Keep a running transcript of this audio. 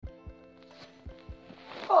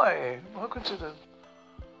Hi, welcome to the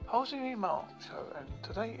holsworthy Mark Show, and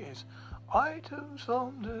today is items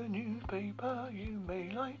from the newspaper you may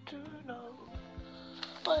like to know.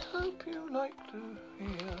 I hope you like to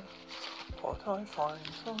hear what I find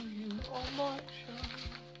for you on my show.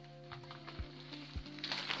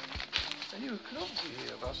 And you can obviously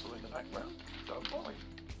hear a rustle in the background, don't worry.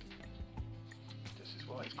 This is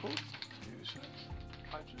why it's called news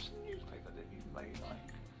items from the newspaper that you may like.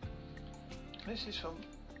 This is from...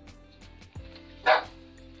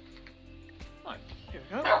 Right, here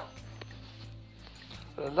we go.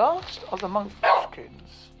 The last of the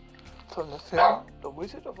Munchkins from the film The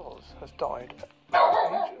Wizard of Oz has died at the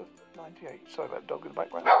age of 98. Sorry about the dog in the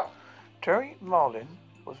background. Terry Marlin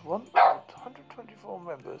was one of the 124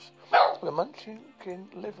 members of the Munchkin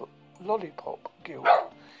Lollipop Guild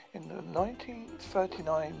in the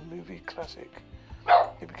 1939 movie classic.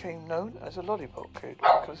 He became known as a Lollipop Kid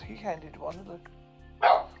because he handed one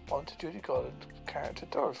to Judy Garland's character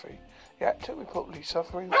Dorothy. The actor, reportedly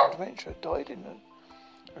suffering from dementia, died in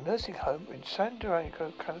a nursing home in San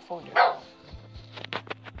Diego, California.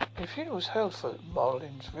 A funeral was held for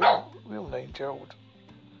Marlin's real name, Gerald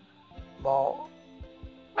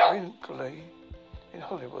Brinkley, in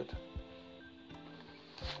Hollywood.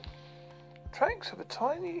 Tracks of the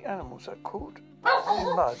tiny animals that crawled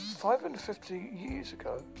in mud 550 years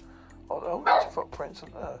ago are the oldest footprints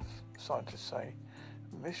on Earth, scientists say.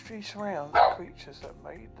 Mystery surrounds the creatures that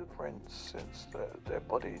made the prints since their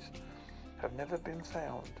bodies have never been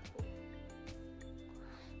found.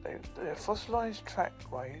 Their fossilized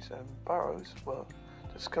trackways and burrows were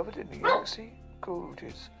discovered in the Yangtze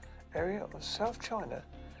Gorges area of South China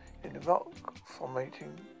in the rock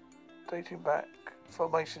formations dating back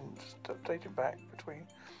between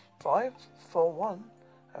 541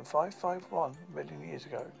 and 551 million years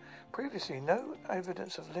ago. Previously, no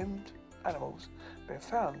evidence of limbed animals had been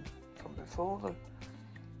found from before the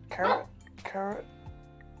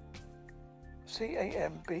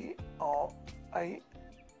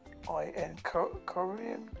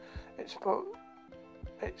Korean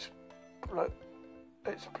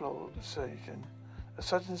explosion, a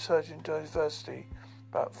sudden surge in diversity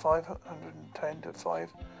about 510 to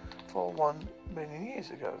 541 million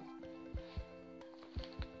years ago.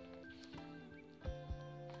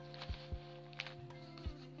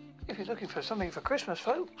 If you're looking for something for Christmas,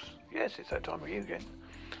 folks, yes, it's that time of year again.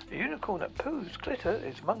 The unicorn that poos glitter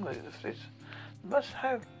is among this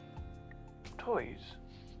must-have toys.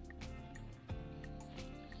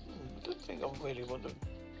 I don't think I really want a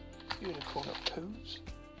unicorn that poos.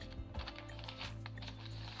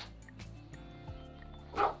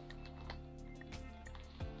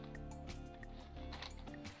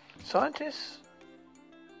 Scientists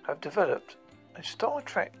have developed a Star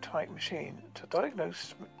Trek type machine to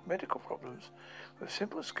diagnose medical problems with a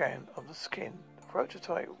simple scan of the skin. The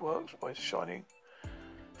prototype works by shining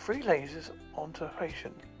 3 lasers onto a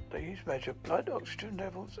patient. These measure blood oxygen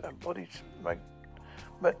levels and body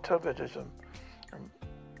metabolism and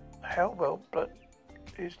how well blood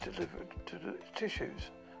is delivered to the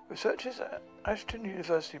tissues. Researchers at Ashton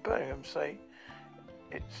University Birmingham say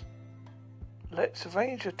let's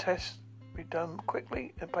arrange a test be done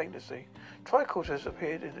quickly and painlessly. Tricorders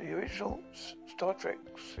appeared in the original Star Trek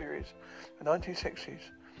series in the 1960s.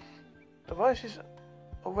 Devices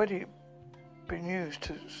already been used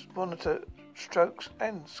to monitor strokes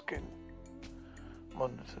and skin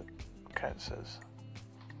monitor cancers.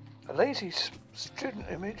 A lazy student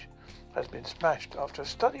image has been smashed after a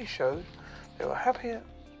study showed they were happier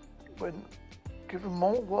when given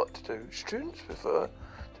more work to do. Students prefer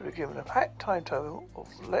to be given a packed timetable of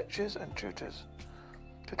lectures and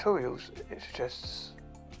tutorials, it suggests.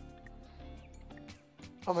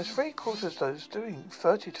 Almost 3/4 of those doing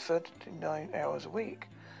 30 to 39 hours a week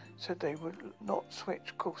said they would not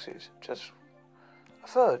switch courses. Just a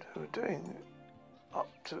third who were doing up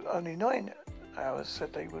to only 9 hours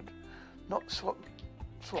said they would not swap.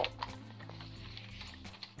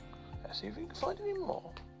 Let's see if we can find any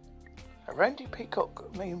more. A randy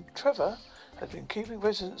peacock named Trevor has been keeping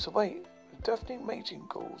residents awake with deafening mating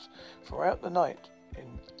calls throughout the night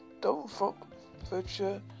in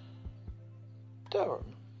Dolfordshire,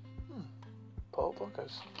 Durham. Poor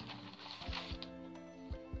buggers.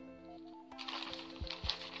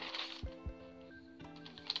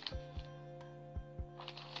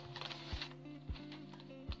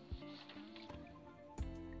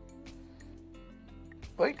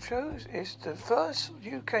 Waitrose is the first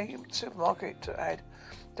UK supermarket to add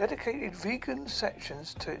dedicated vegan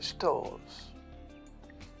sections to its stores.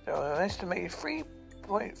 There are an estimated 3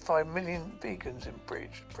 1.5 million vegans in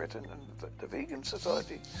Britain, and the Vegan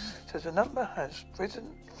Society says the number has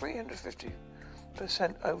risen 350%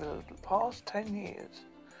 over the past 10 years.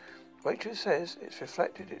 Rachel says it's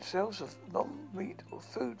reflected its sales of non-meat or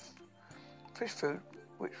fish food,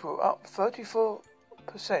 which were up 34%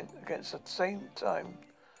 against the same time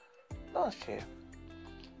last year.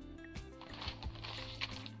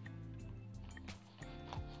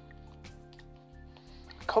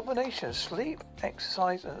 A combination of sleep,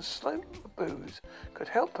 exercise and slow booze could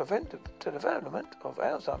help prevent the development of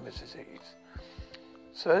Alzheimer's disease.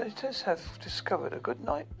 Scientists have discovered a good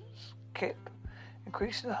night's kip,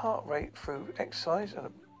 increasing the heart rate through exercise,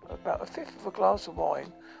 and about a fifth of a glass of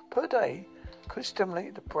wine per day could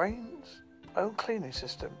stimulate the brain's own cleaning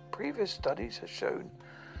system. Previous studies have shown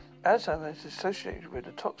Alzheimer's is associated with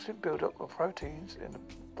the toxic buildup of proteins in the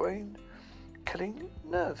brain, killing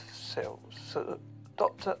nerve cells. So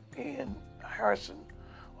Dr. Ian Harrison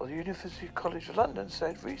of the University College of London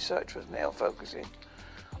said research was now focusing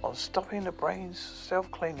on stopping the brain's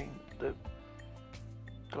self-cleaning, the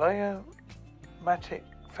gliomatic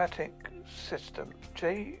system,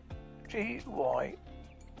 GLYMPHATIC.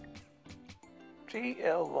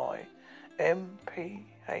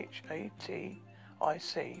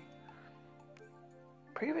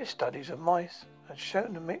 Previous studies of mice had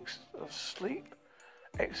shown a mix of sleep,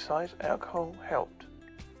 exercise, and alcohol helped.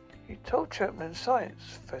 He told Chapman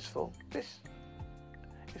Science Festival, "This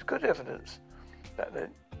is good evidence that the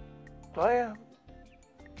gliomatic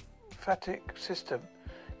system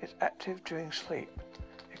is active during sleep.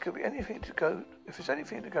 It could be anything to go. If there's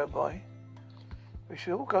anything to go by, we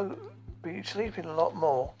should all be sleeping a lot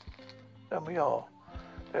more than we are.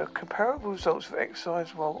 There are comparable results for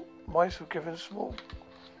exercise while mice were given small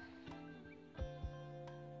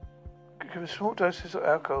doses of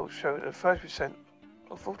alcohol showed a 30%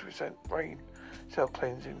 or 40% brain cell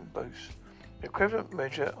cleansing boost. The equivalent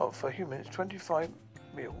measure for humans is 25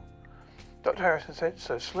 ml. Dr. Harrison said,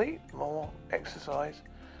 so sleep more, exercise,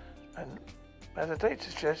 and as the data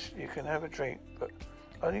suggests, you can have a drink, but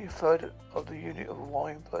only a third of the unit of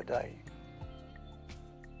wine per day.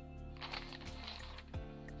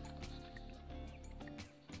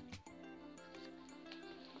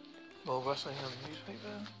 More rustling on the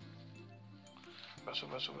newspaper. Rustle.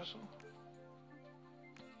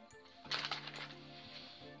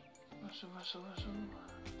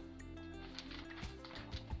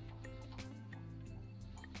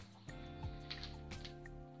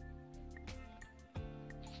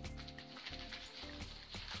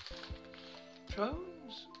 Drone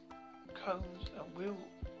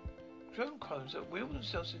cones that wheel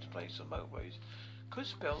themselves into place on motorways could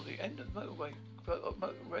spell the end of roadway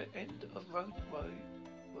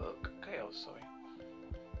work chaos.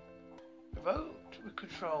 The road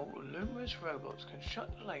control numerous robots can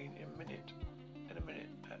shut the lane in a minute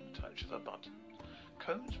at the touch of a button.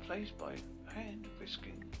 Cones placed by hand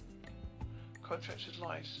risking contractors'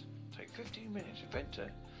 lives take 15 minutes.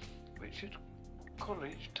 Inventor Richard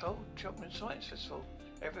College told Cheltenham Science Festival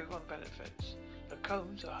everyone benefits. The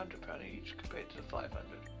cones are £100 each compared to the £500.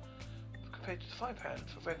 Compared to the £5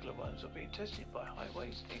 for regular ones are being tested by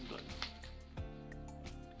Highways England.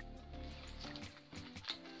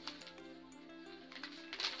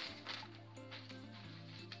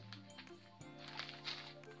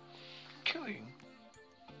 Queuing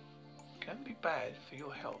can be bad for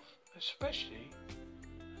your health, especially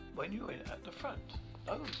when you're at the front.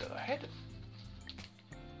 Those that are ahead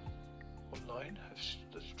online have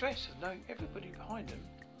the stress of knowing everybody behind them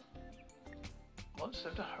wants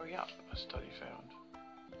them to hurry up, a study found.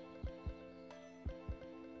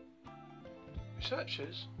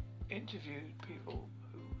 Researchers interviewed people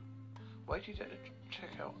who waited at the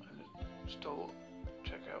checkout and the store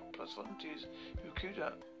checkout, plus volunteers who queued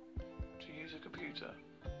up to use a computer.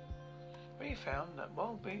 They found that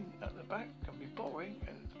while being at the back can be boring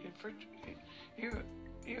and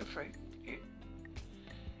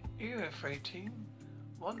irritating,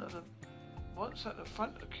 once at the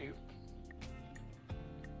front of the queue,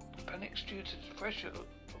 panics due to the pressure of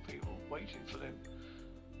people waiting for them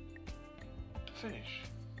to finish.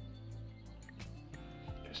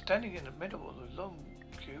 Standing in the middle of the long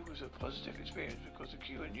queue was a positive experience because the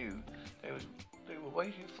queue knew they were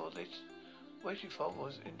waiting for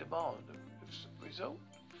was in demand. The result?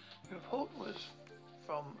 The report was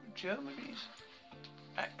from Germany's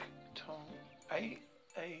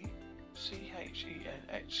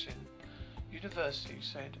Aachen University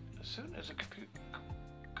said as soon as a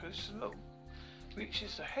customer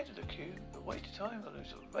reaches the head of the queue, the waiting time of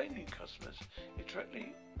those remaining customers is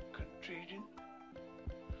directly contingent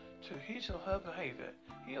to his or her behaviour.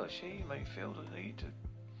 He or she may feel the need to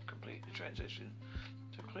complete the transition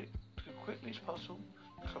to quickly as possible,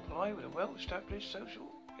 comply with well-established social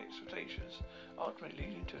expectations, ultimately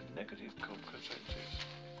leading to negative consequences.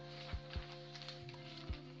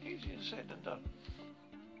 Easier said than done.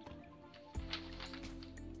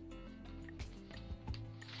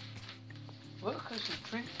 Workers who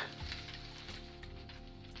drink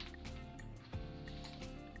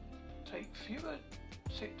take fewer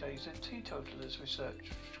sick days than teetotalers,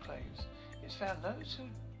 research claims. It's found those who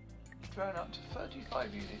drown up to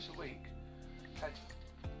 35 units a week had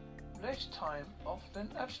less time off than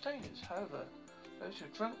abstainers. However, those who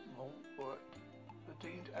drank more were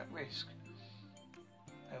deemed at risk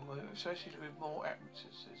and were associated with more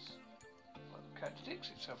absences. Well, it contradicts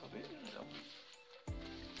itself a bit, doesn't it?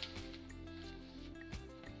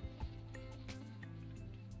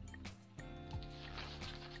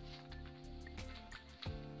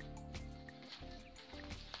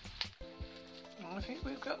 I think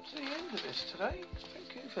we've got to the end of this today.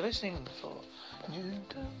 Thank you for listening for New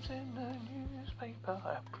Terms in the Newspaper.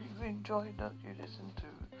 I hope you enjoyed what you listened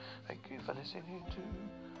to. Thank you for listening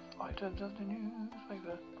to Items of the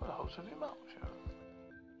Newspaper for the Holsworthy Mark Show.